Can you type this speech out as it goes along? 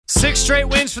6 straight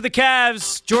wins for the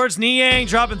Cavs. George Niang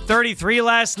dropping 33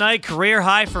 last night. Career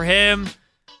high for him.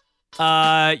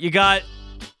 You got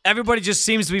everybody just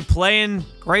seems to be playing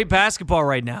great basketball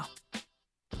right now.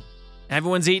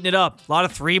 Everyone's eating it up. A lot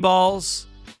of 3 balls.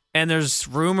 And there's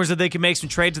rumors that they can make some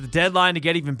trades at the deadline to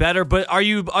get even better. But are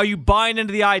you buying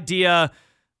into the idea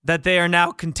that they are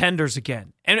now contenders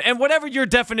again? And whatever your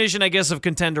definition, I guess, of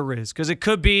contender is, because it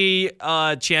could be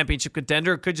a championship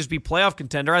contender, it could just be playoff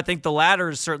contender. I think the latter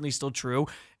is certainly still true.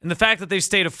 And the fact that they've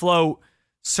stayed afloat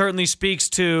certainly speaks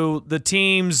to the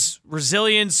team's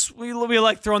resilience. We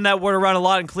like throwing that word around a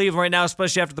lot in Cleveland right now,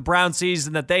 especially after the Brown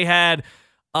season that they had.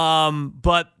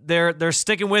 But they're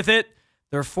sticking with it.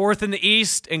 They're 4th in the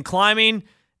East and climbing,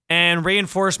 and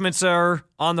reinforcements are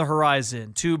on the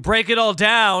horizon. To break it all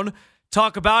down,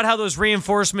 talk about how those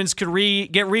reinforcements could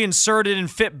get reinserted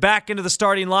and fit back into the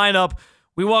starting lineup,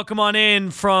 we welcome on in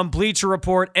from Bleacher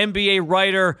Report, NBA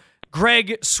writer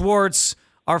Greg Swartz,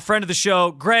 our friend of the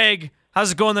show. Greg,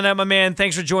 how's it going tonight, my man?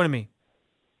 Thanks for joining me.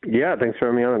 Yeah, thanks for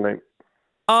having me on tonight.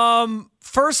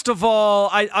 First of all,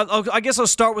 I guess I'll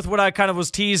start with what I kind of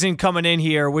was teasing coming in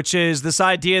here, which is this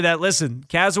idea that, listen,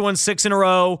 Cavs have won 6 in a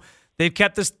row. They've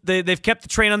kept they've kept the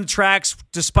train on the tracks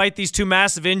despite these 2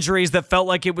 massive injuries that felt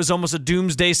like it was almost a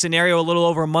doomsday scenario a little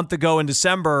over a month ago in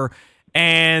December.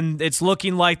 And it's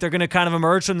looking like they're going to kind of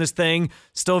emerge from this thing,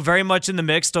 still very much in the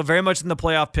mix, still very much in the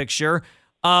playoff picture.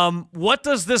 What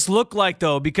does this look like,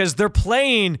 though? Because they're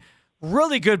playing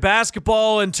really good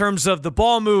basketball in terms of the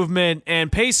ball movement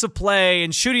and pace of play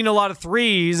and shooting a lot of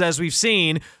threes, as we've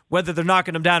seen, whether they're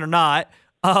knocking them down or not.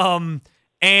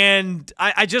 And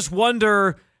I just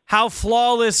wonder how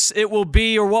flawless it will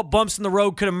be or what bumps in the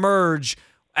road could emerge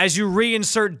as you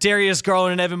reinsert Darius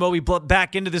Garland and Evan Mobley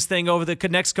back into this thing over the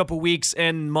next couple weeks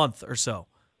and month or so.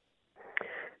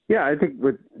 Yeah, I think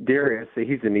with Darius,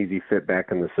 he's an easy fit back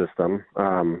in the system.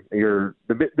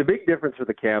 The big difference for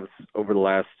the Cavs over the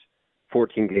last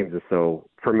 14 games or so,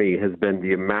 for me, has been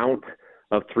the amount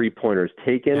of 3-pointers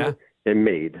taken and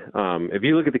made. If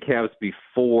you look at the Cavs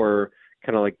before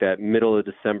kind of like that middle of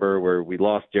December where we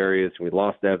lost Darius and we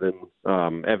lost Evan.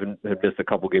 Evan had missed a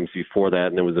couple games before that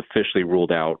and then was officially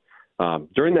ruled out.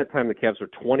 During that time, the Cavs were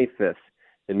 25th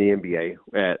in the NBA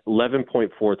at 11.4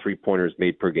 3-pointers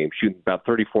made per game, shooting about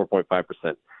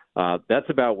 34.5%. That's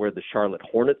about where the Charlotte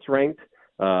Hornets ranked.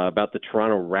 About the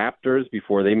Toronto Raptors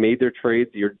before they made their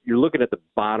trades. You're looking at the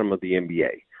bottom of the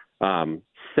NBA.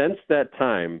 Since that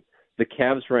time, the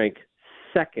Cavs rank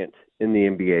 2nd in the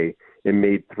NBA in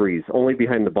made threes, only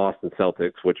behind the Boston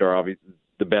Celtics, which are obviously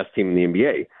the best team in the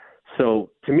NBA. So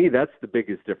to me, that's the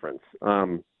biggest difference.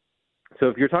 So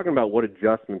if you're talking about what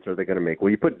adjustments are they going to make,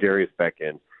 well, you put Darius back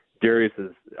in. Darius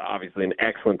is obviously an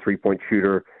excellent 3-point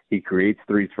shooter. He creates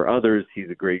threes for others. He's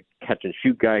a great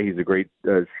catch-and-shoot guy. He's a great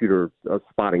shooter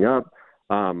spotting up.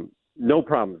 No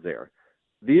problems there.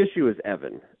 The issue is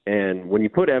Evan. And when you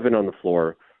put Evan on the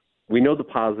floor, we know the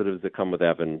positives that come with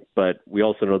Evan, but we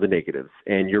also know the negatives.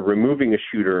 And you're removing a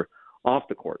shooter off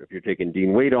the court. If you're taking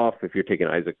Dean Wade off, if you're taking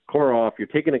Isaac Okoro off, you're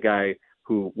taking a guy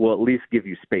who will at least give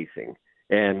you spacing.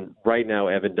 And right now,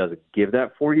 Evan doesn't give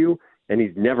that for you, and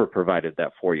he's never provided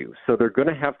that for you. So they're going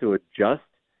to have to adjust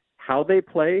how they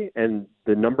play, and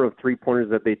the number of 3-pointers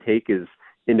that they take is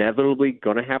inevitably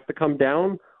going to have to come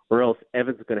down, or else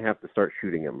Evan's going to have to start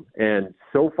shooting them. And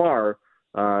so far,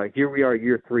 here we are,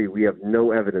 year 3, we have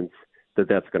no evidence that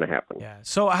that's going to happen. Yeah.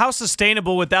 So how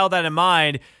sustainable, with all that in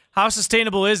mind, how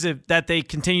sustainable is it that they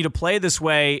continue to play this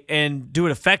way and do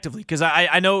it effectively? Because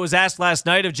I know it was asked last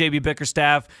night of JB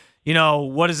Bickerstaff,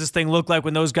 what does this thing look like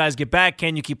when those guys get back?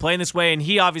 Can you keep playing this way? And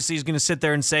he obviously is going to sit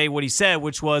there and say what he said,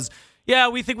 which was, yeah,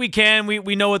 we think we can.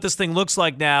 We know what this thing looks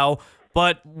like now.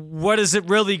 But what is it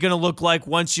really going to look like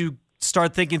once you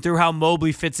start thinking through how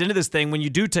Mobley fits into this thing when you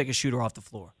do take a shooter off the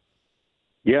floor?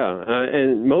 Yeah,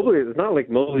 and Mobley, it's not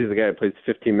like Mobley is a guy who plays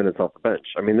 15 minutes off the bench.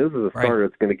 I mean, this is a starter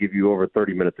that's going to give you over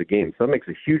 30 minutes a game, so that makes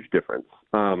a huge difference.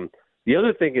 The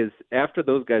other thing is, after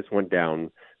those guys went down,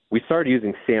 we started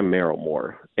using Sam Merrill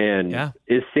more. And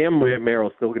is Sam Merrill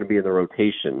still going to be in the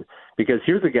rotation? Because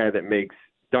here's a guy that makes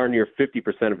darn near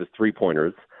 50% of his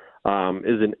 3-pointers,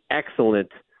 is an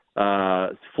excellent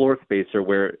floor spacer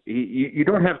where you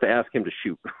don't have to ask him to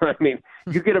shoot. I mean,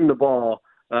 you get him the ball,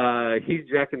 he's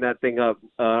jacking that thing up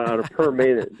on a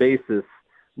per-minute basis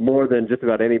more than just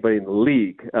about anybody in the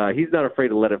league. He's not afraid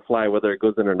to let it fly, whether it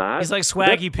goes in or not. He's like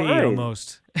Swaggy P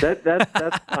almost. That's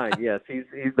fine. Yes, he's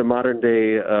the modern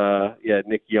day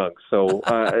Nick Young. So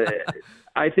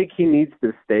I think he needs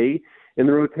to stay in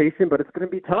the rotation, but it's going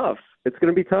to be tough. It's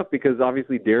going to be tough because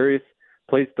obviously Darius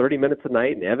plays 30 minutes a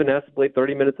night, and Evan has to play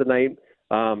 30 minutes a night.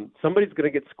 somebody's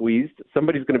going to get squeezed.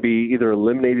 Somebody's going to be either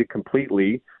eliminated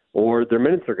completely or their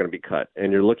minutes are going to be cut.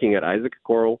 And you're looking at Isaac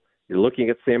Okoro, you're looking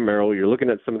at Sam Merrill, you're looking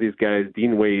at some of these guys,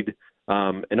 Dean Wade,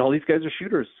 and all these guys are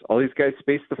shooters. All these guys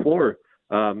space the floor.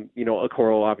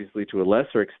 Okoro obviously to a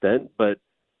lesser extent, but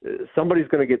somebody's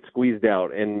going to get squeezed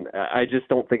out. And I just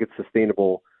don't think it's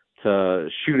sustainable to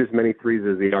shoot as many threes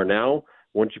as they are now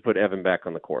once you put Evan back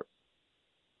on the court.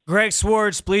 Greg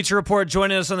Swartz, Bleacher Report,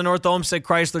 joining us on the North Olmsted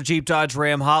Chrysler Jeep Dodge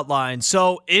Ram hotline.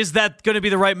 So is that going to be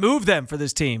the right move then for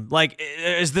this team? Like,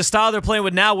 is the style they're playing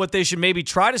with now what they should maybe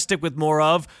try to stick with more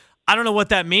of? I don't know what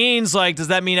that means. Like, does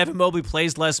that mean Evan Mobley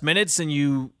plays less minutes? And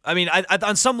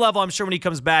on some level, I'm sure when he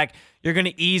comes back, you're going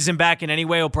to ease him back in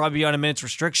anyway. He'll probably be on a minutes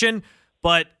restriction.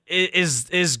 But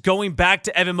is going back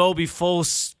to Evan Mobley full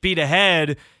speed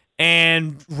ahead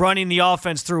and running the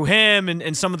offense through him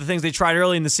and some of the things they tried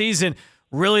early in the season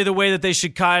really the way that they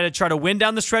should kind of try to win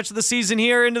down the stretch of the season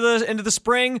here into the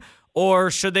spring? Or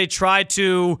should they try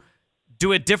to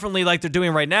do it differently like they're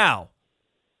doing right now?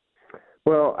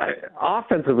 Well,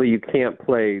 offensively, you can't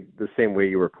play the same way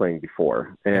you were playing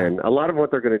before. And a lot of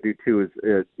what they're going to do, too,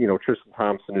 is Tristan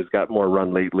Thompson, who's got more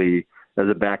run lately as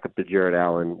a backup to Jarrett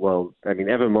Allen. Well,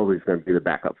 Evan Mobley's going to be the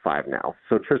backup 5 now.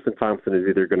 So Tristan Thompson is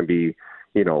either going to be,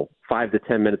 5 to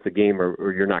 10 minutes a game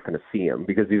or you're not going to see him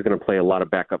because he's going to play a lot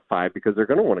of backup 5 because they're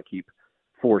going to want to keep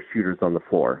 4 shooters on the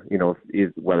floor,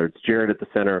 whether it's Jarrett at the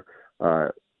center,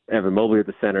 Evan Mobley at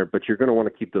the center, but you're going to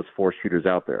want to keep those 4 shooters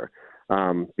out there.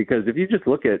 Because if you just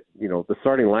look at, the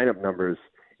starting lineup numbers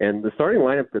and the starting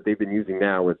lineup that they've been using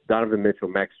now with Donovan Mitchell,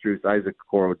 Max Strus, Isaac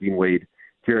Okoro, Dean Wade,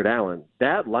 Jarrett Allen,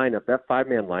 that lineup, that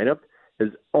 5-man lineup has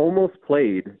almost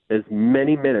played as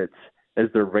many minutes as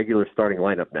their regular starting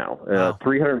lineup now. Wow.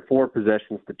 304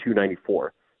 possessions to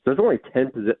 294. So there's only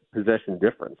 10 possession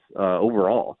difference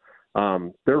overall.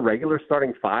 Their regular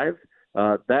starting 5,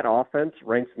 that offense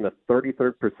ranks in the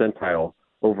 33rd percentile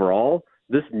overall.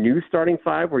 This new starting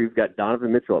 5 where you've got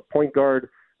Donovan Mitchell at point guard,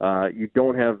 you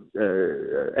don't have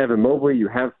Evan Mobley, you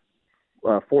have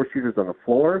 4 shooters on the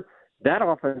floor, that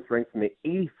offense ranks in the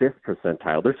 85th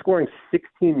percentile. They're scoring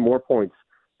 16 more points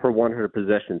per 100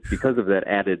 possessions because of that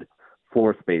added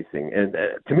floor spacing. And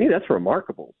to me, that's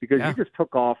remarkable because you just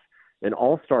took off an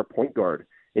all-star point guard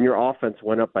and your offense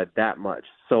went up by that much.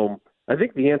 So I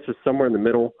think the answer is somewhere in the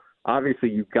middle. Obviously,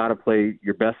 you've got to play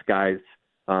your best guys.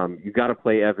 You got to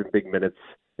play Evan big minutes,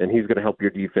 and he's going to help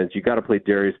your defense. You got to play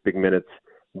Darius big minutes.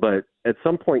 But at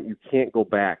some point, you can't go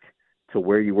back to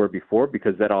where you were before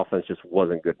because that offense just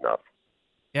wasn't good enough.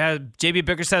 Yeah, JB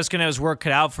Bickerstaff's going to have his work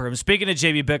cut out for him. Speaking of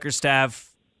JB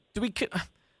Bickerstaff,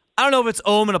 I don't know if it's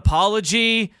owe him an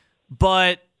apology,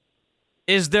 but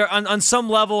is there, on some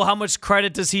level, how much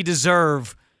credit does he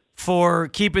deserve for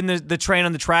keeping the train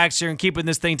on the tracks here and keeping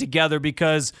this thing together?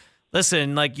 Because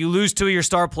listen, like, you lose 2 of your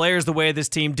star players the way this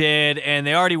team did, and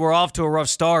they already were off to a rough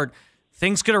start.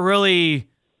 Things could have really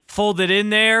folded in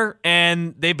there,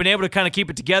 and they've been able to kind of keep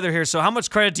it together here. So how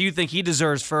much credit do you think he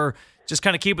deserves for just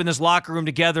kind of keeping this locker room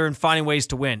together and finding ways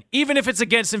to win, even if it's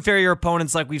against inferior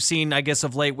opponents like we've seen, I guess,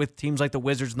 of late with teams like the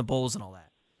Wizards and the Bulls and all that?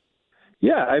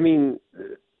 Yeah,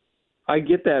 I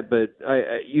get that, but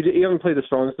you haven't played the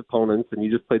strongest opponents, and you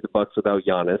just played the Bucks without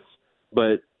Giannis.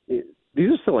 But these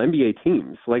are still NBA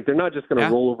teams. Like, they're not just going to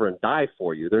roll over and die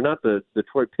for you. They're not the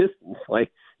Detroit Pistons.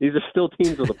 Like, these are still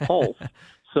teams with a pulse.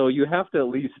 So you have to at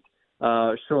least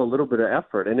show a little bit of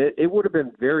effort. And it would have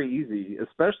been very easy,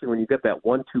 especially when you get that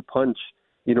 1-2 punch,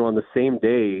 on the same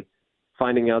day,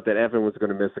 finding out that Evan was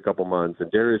going to miss a couple months and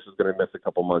Darius was going to miss a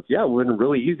couple months. Yeah, it would have been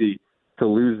really easy to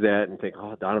lose that and think,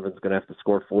 Donovan's going to have to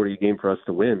score 40 a game for us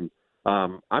to win.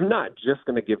 I'm not just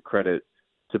going to give credit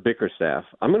to Bickerstaff.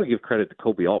 I'm going to give credit to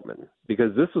Kobe Altman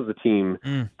because this was a team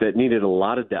that needed a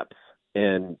lot of depth,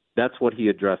 and that's what he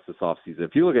addressed this offseason.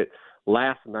 If you look at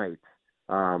last night,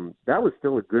 that was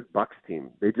still a good Bucks team.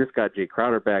 They just got Jay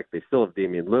Crowder back. They still have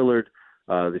Damian Lillard.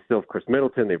 They still have Chris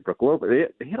Middleton. They have Brook Lopez.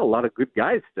 They had a lot of good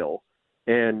guys still.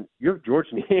 And you have George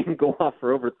Niang go off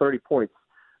for over 30 points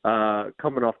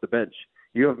coming off the bench.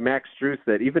 You have Max Strus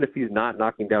that even if he's not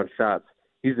knocking down shots,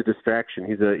 he's a distraction.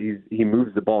 He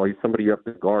moves the ball. He's somebody you have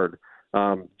to guard.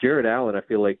 Jarrett Allen, I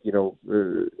feel like,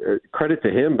 credit to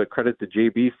him, but credit to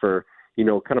JB for,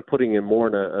 kind of putting him more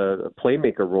in a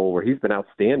playmaker role where he's been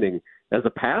outstanding as a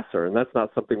passer. And that's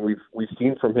not something we've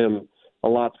seen from him a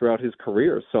lot throughout his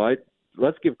career. So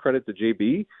let's give credit to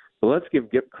JB, but let's give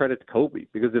credit to Kobe,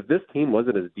 because if this team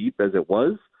wasn't as deep as it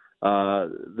was,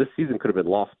 this season could have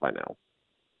been lost by now.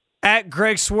 At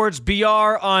Greg Swartz, BR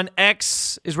on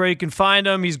X is where you can find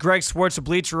him. He's Greg Swartz of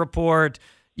Bleacher Report.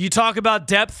 You talk about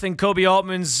depth and Kobe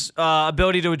Altman's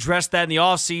ability to address that in the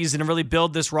offseason and really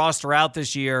build this roster out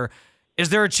this year. Is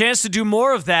there a chance to do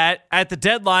more of that at the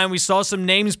deadline? We saw some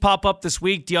names pop up this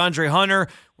week. DeAndre Hunter,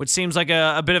 which seems like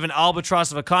a bit of an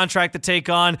albatross of a contract to take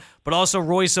on, but also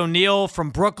Royce O'Neal from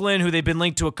Brooklyn, who they've been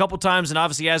linked to a couple times and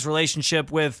obviously has a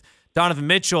relationship with Donovan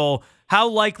Mitchell. How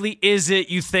likely is it,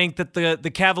 you think, that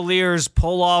the Cavaliers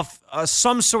pull off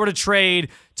some sort of trade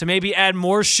to maybe add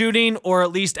more shooting or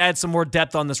at least add some more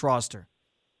depth on this roster?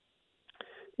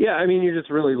 Yeah, I mean, you're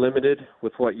just really limited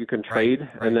with what you can trade.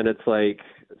 Right. And then it's like,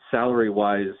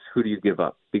 salary-wise, who do you give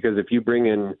up? Because if you bring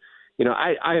in,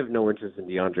 I have no interest in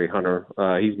DeAndre Hunter.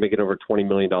 He's making over $20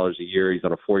 million a year. He's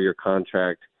on a 4-year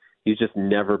contract. He's just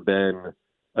never been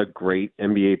a great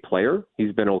NBA player.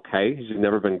 He's been okay. He's just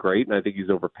never been great, and I think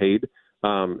he's overpaid.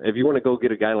 If you want to go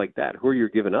get a guy like that, who are you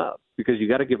giving up? Because you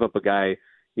got to give up a guy,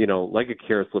 like a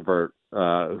Karis LeVert,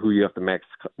 who you have to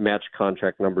match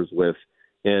contract numbers with.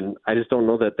 And I just don't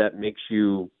know that makes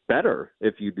you better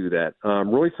if you do that.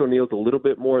 Royce O'Neal's a little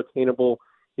bit more attainable.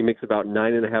 He makes about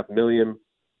 $9.5 million.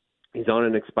 He's on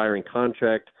an expiring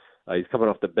contract. He's coming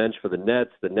off the bench for the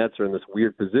Nets. The Nets are in this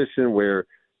weird position where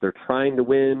they're trying to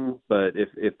win, but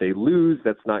if they lose,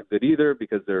 that's not good either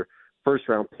because their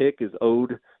first-round pick is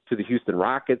owed to the Houston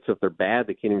Rockets. So if they're bad,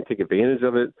 they can't even take advantage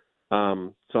of it.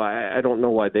 So I don't know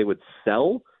why they would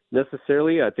sell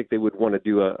necessarily. I think they would want to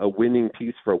do a winning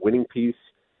piece for a winning piece.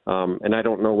 And I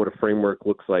don't know what a framework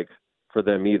looks like for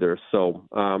them either. So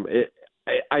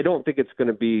I don't think it's going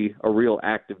to be a real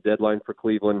active deadline for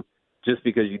Cleveland just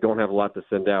because you don't have a lot to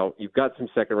send out. You've got some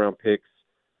second-round picks.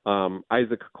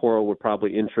 Isaac Okoro would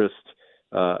probably interest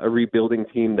a rebuilding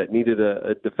team that needed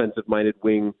a defensive-minded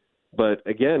wing. But,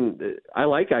 again, I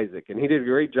like Isaac, and he did a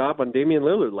great job on Damian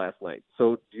Lillard last night.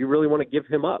 So do you really want to give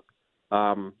him up?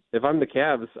 If I'm the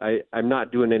Cavs, I'm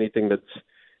not doing anything that's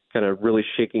kind of really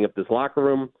shaking up this locker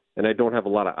room, and I don't have a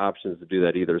lot of options to do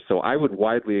that either. So I would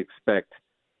widely expect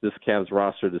this Cavs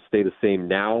roster to stay the same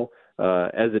now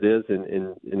as it is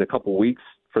in a couple weeks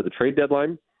for the trade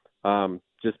deadline,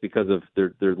 just because of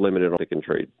they're limited on they can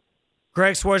trade.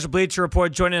 Greg Swartz, Bleacher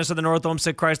Report, joining us on the North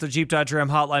Olmsted Chrysler Jeep Dodge Ram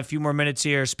hotline. A few more minutes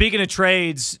here. Speaking of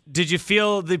trades, did you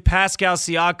feel the Pascal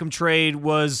Siakam trade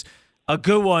was a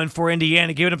good one for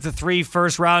Indiana, giving up the 3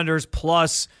 first-rounders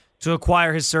plus to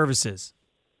acquire his services?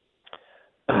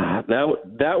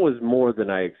 That was more than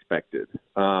I expected,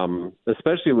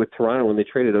 especially with Toronto. When they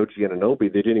traded OG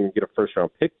Anunoby, they didn't even get a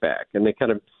first-round pick back, and they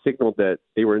kind of signaled that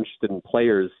they were interested in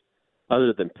players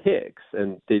other than picks,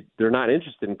 and they're not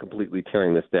interested in completely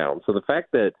tearing this down. So the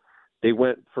fact that they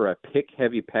went for a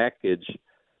pick-heavy package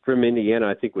from Indiana,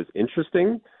 I think, was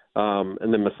interesting.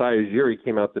 And then Masai Ujiri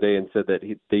came out today and said that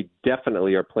they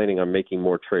definitely are planning on making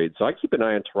more trades. So I keep an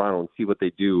eye on Toronto and see what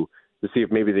they do to see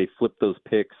if maybe they flip those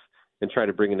picks and try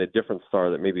to bring in a different star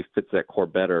that maybe fits that core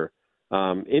better.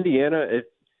 Indiana,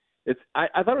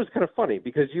 I thought it was kind of funny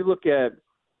because you look at,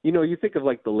 you think of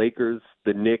like the Lakers,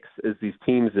 the Knicks as these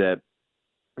teams that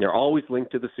they're always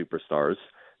linked to the superstars.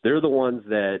 They're the ones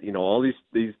that, all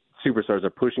these superstars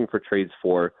are pushing for trades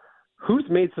for. Who's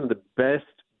made some of the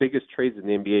biggest trades in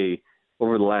the NBA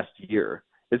over the last year?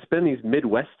 It's been these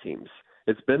Midwest teams.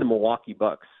 It's been the Milwaukee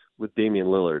Bucks with Damian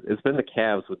Lillard. It's been the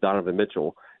Cavs with Donovan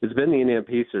Mitchell. It's been the Indiana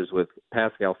Pacers with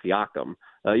Pascal Siakam.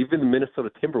 Even the Minnesota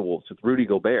Timberwolves with Rudy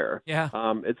Gobert. Yeah.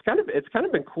 It's kind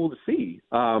of been cool to see.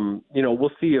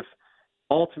 We'll see if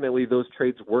ultimately those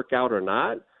trades work out or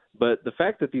not. But the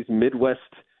fact that these Midwest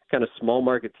kind of small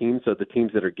market teams are the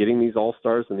teams that are getting these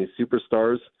all-stars and these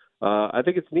superstars, I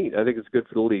think it's neat. I think it's good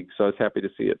for the league. So I was happy to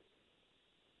see it.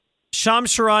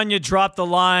 Shams Charania dropped the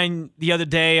line the other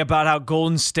day about how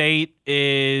Golden State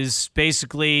is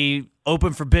basically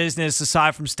open for business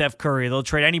aside from Steph Curry. They'll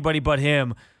trade anybody but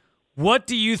him. What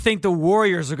do you think the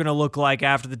Warriors are going to look like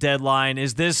after the deadline?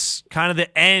 Is this kind of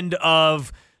the end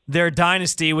of their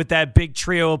dynasty with that big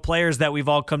trio of players that we've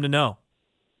all come to know?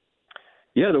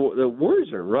 Yeah, the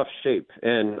Warriors are in rough shape,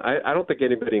 and I don't think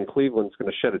anybody in Cleveland is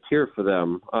going to shed a tear for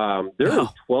them. They're in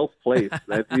 12th place.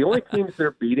 The only teams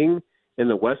they're beating in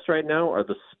the West right now are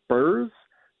the Spurs,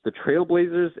 the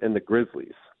Trailblazers, and the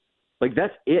Grizzlies. Like,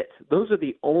 that's it. Those are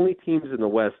the only teams in the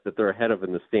West that they're ahead of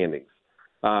in the standings.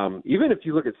 Even if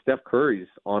you look at Steph Curry's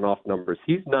on-off numbers,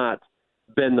 he's not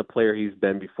been the player he's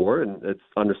been before, and it's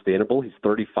understandable. He's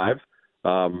 35.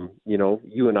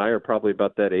 You and I are probably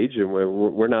about that age, and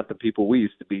we're not the people we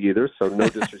used to be either. So no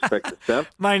disrespect to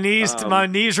Steph. My knees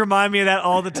remind me of that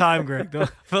all the time, Greg.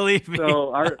 Don't believe me.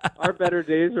 So our better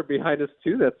days are behind us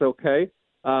too. That's okay.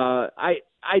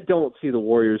 I don't see the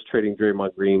Warriors trading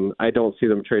Draymond Green. I don't see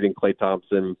them trading Klay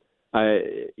Thompson.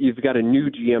 You've got a new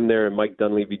GM there, and Mike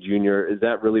Dunleavy Jr. Is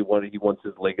that really what he wants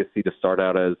his legacy to start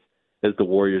out as the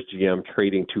Warriors GM,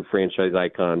 trading 2 franchise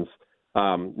icons?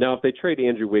 Now, if they trade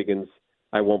Andrew Wiggins,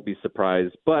 I won't be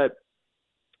surprised. But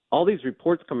all these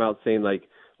reports come out saying like,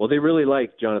 well, they really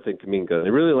like Jonathan Kuminga, they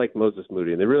really like Moses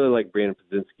Moody, and they really like Brandon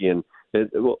Podziemski, and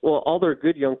well, all their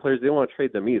good young players, they don't want to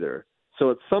trade them either. So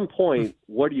at some point,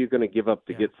 what are you going to give up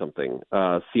to get something?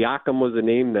 Siakam was a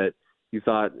name that you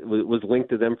thought was linked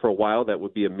to them for a while. That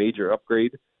would be a major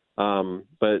upgrade.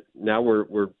 But now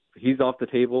he's off the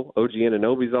table. OG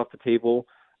Anunoby's off the table.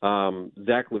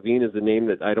 Zach LaVine is a name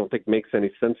that I don't think makes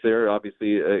any sense there.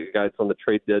 Obviously, a guy that's on the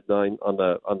trade deadline on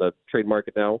the trade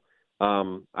market now.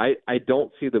 I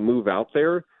don't see the move out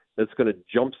there that's going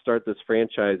to jumpstart this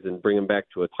franchise and bring them back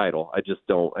to a title. I just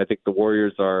don't. I think the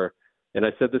Warriors are, and I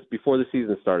said this before the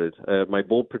season started, my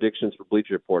bold predictions for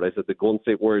Bleacher Report, I said the Golden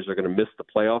State Warriors are going to miss the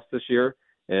playoffs this year,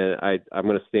 and I'm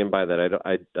going to stand by that.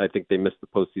 I think they missed the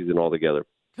postseason altogether.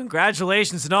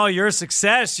 Congratulations on all your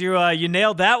success. You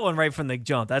nailed that one right from the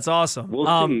jump. That's awesome.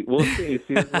 We'll see. We'll see.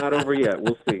 Season's not over yet.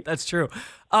 We'll see. That's true.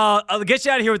 I'll get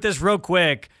you out of here with this real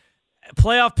quick.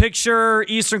 Playoff picture,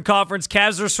 Eastern Conference.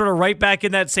 Cavs are sort of right back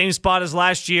in that same spot as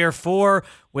last year, 4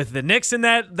 with the Knicks in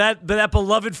that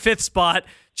beloved 5th spot.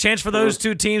 Chance for those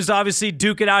two teams to obviously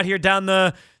duke it out here down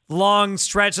the long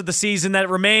stretch of the season that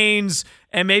remains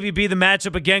and maybe be the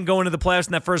matchup again going to the playoffs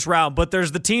in that first round. But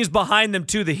there's the teams behind them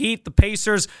too, the Heat, the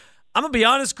Pacers. I'm going to be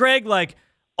honest, Greg, like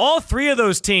all 3 of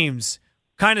those teams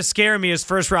kind of scare me as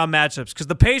first-round matchups because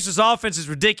the Pacers' offense is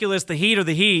ridiculous, the Heat are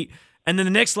the Heat. And then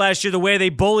the Knicks last year, the way they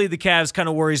bullied the Cavs kind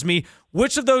of worries me.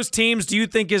 Which of those teams do you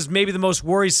think is maybe the most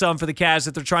worrisome for the Cavs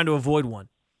if they're trying to avoid one?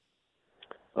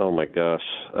 Oh, my gosh.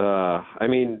 I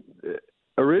mean,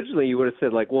 originally you would have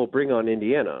said, like, well, bring on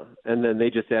Indiana. And then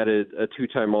they just added a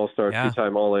 2-time All-Star,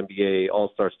 2-time All-NBA,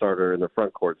 All-Star starter in the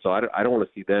front court. So I don't want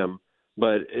to see them.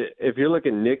 But if you're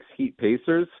looking Knicks, Heat,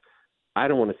 Pacers, I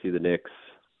don't want to see the Knicks.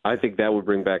 I think that would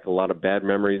bring back a lot of bad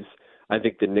memories. I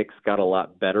think the Knicks got a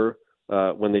lot better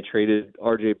when they traded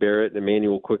R.J. Barrett and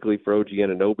Emmanuel Quickley for OG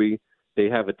Anunoby. They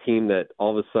have a team that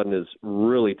all of a sudden is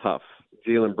really tough.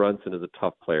 Jalen Brunson is a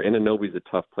tough player. Anunoby's a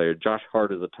tough player. Josh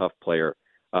Hart is a tough player.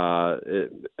 We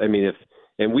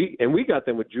got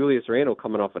them with Julius Randle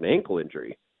coming off an ankle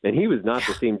injury, and he was not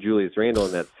the same Julius Randle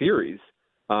in that series.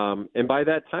 And by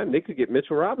that time, they could get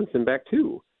Mitchell Robinson back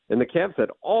too. And the Cavs had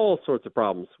all sorts of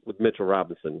problems with Mitchell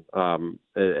Robinson,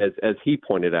 as he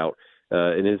pointed out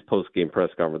in his post-game press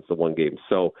conference, the one game.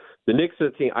 So the Knicks are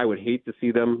a team I would hate to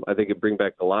see them. I think it'd bring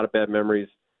back a lot of bad memories,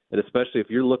 and especially if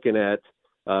you're looking at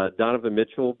Donovan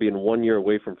Mitchell being 1 year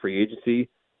away from free agency,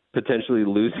 potentially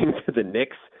losing to the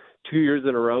Knicks 2 years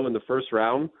in a row in the first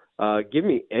round. Give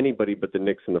me anybody but the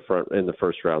Knicks in the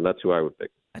first round. That's who I would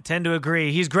pick. I tend to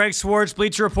agree. He's Greg Swartz,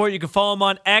 Bleacher Report. You can follow him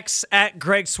on X at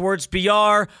Greg Swartz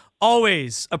BR.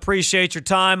 Always appreciate your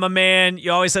time, my man.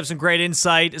 You always have some great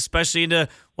insight, especially into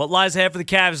what lies ahead for the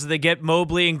Cavs as they get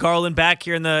Mobley and Garland back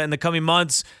here in the coming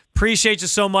months. Appreciate you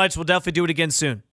so much. We'll definitely do it again soon.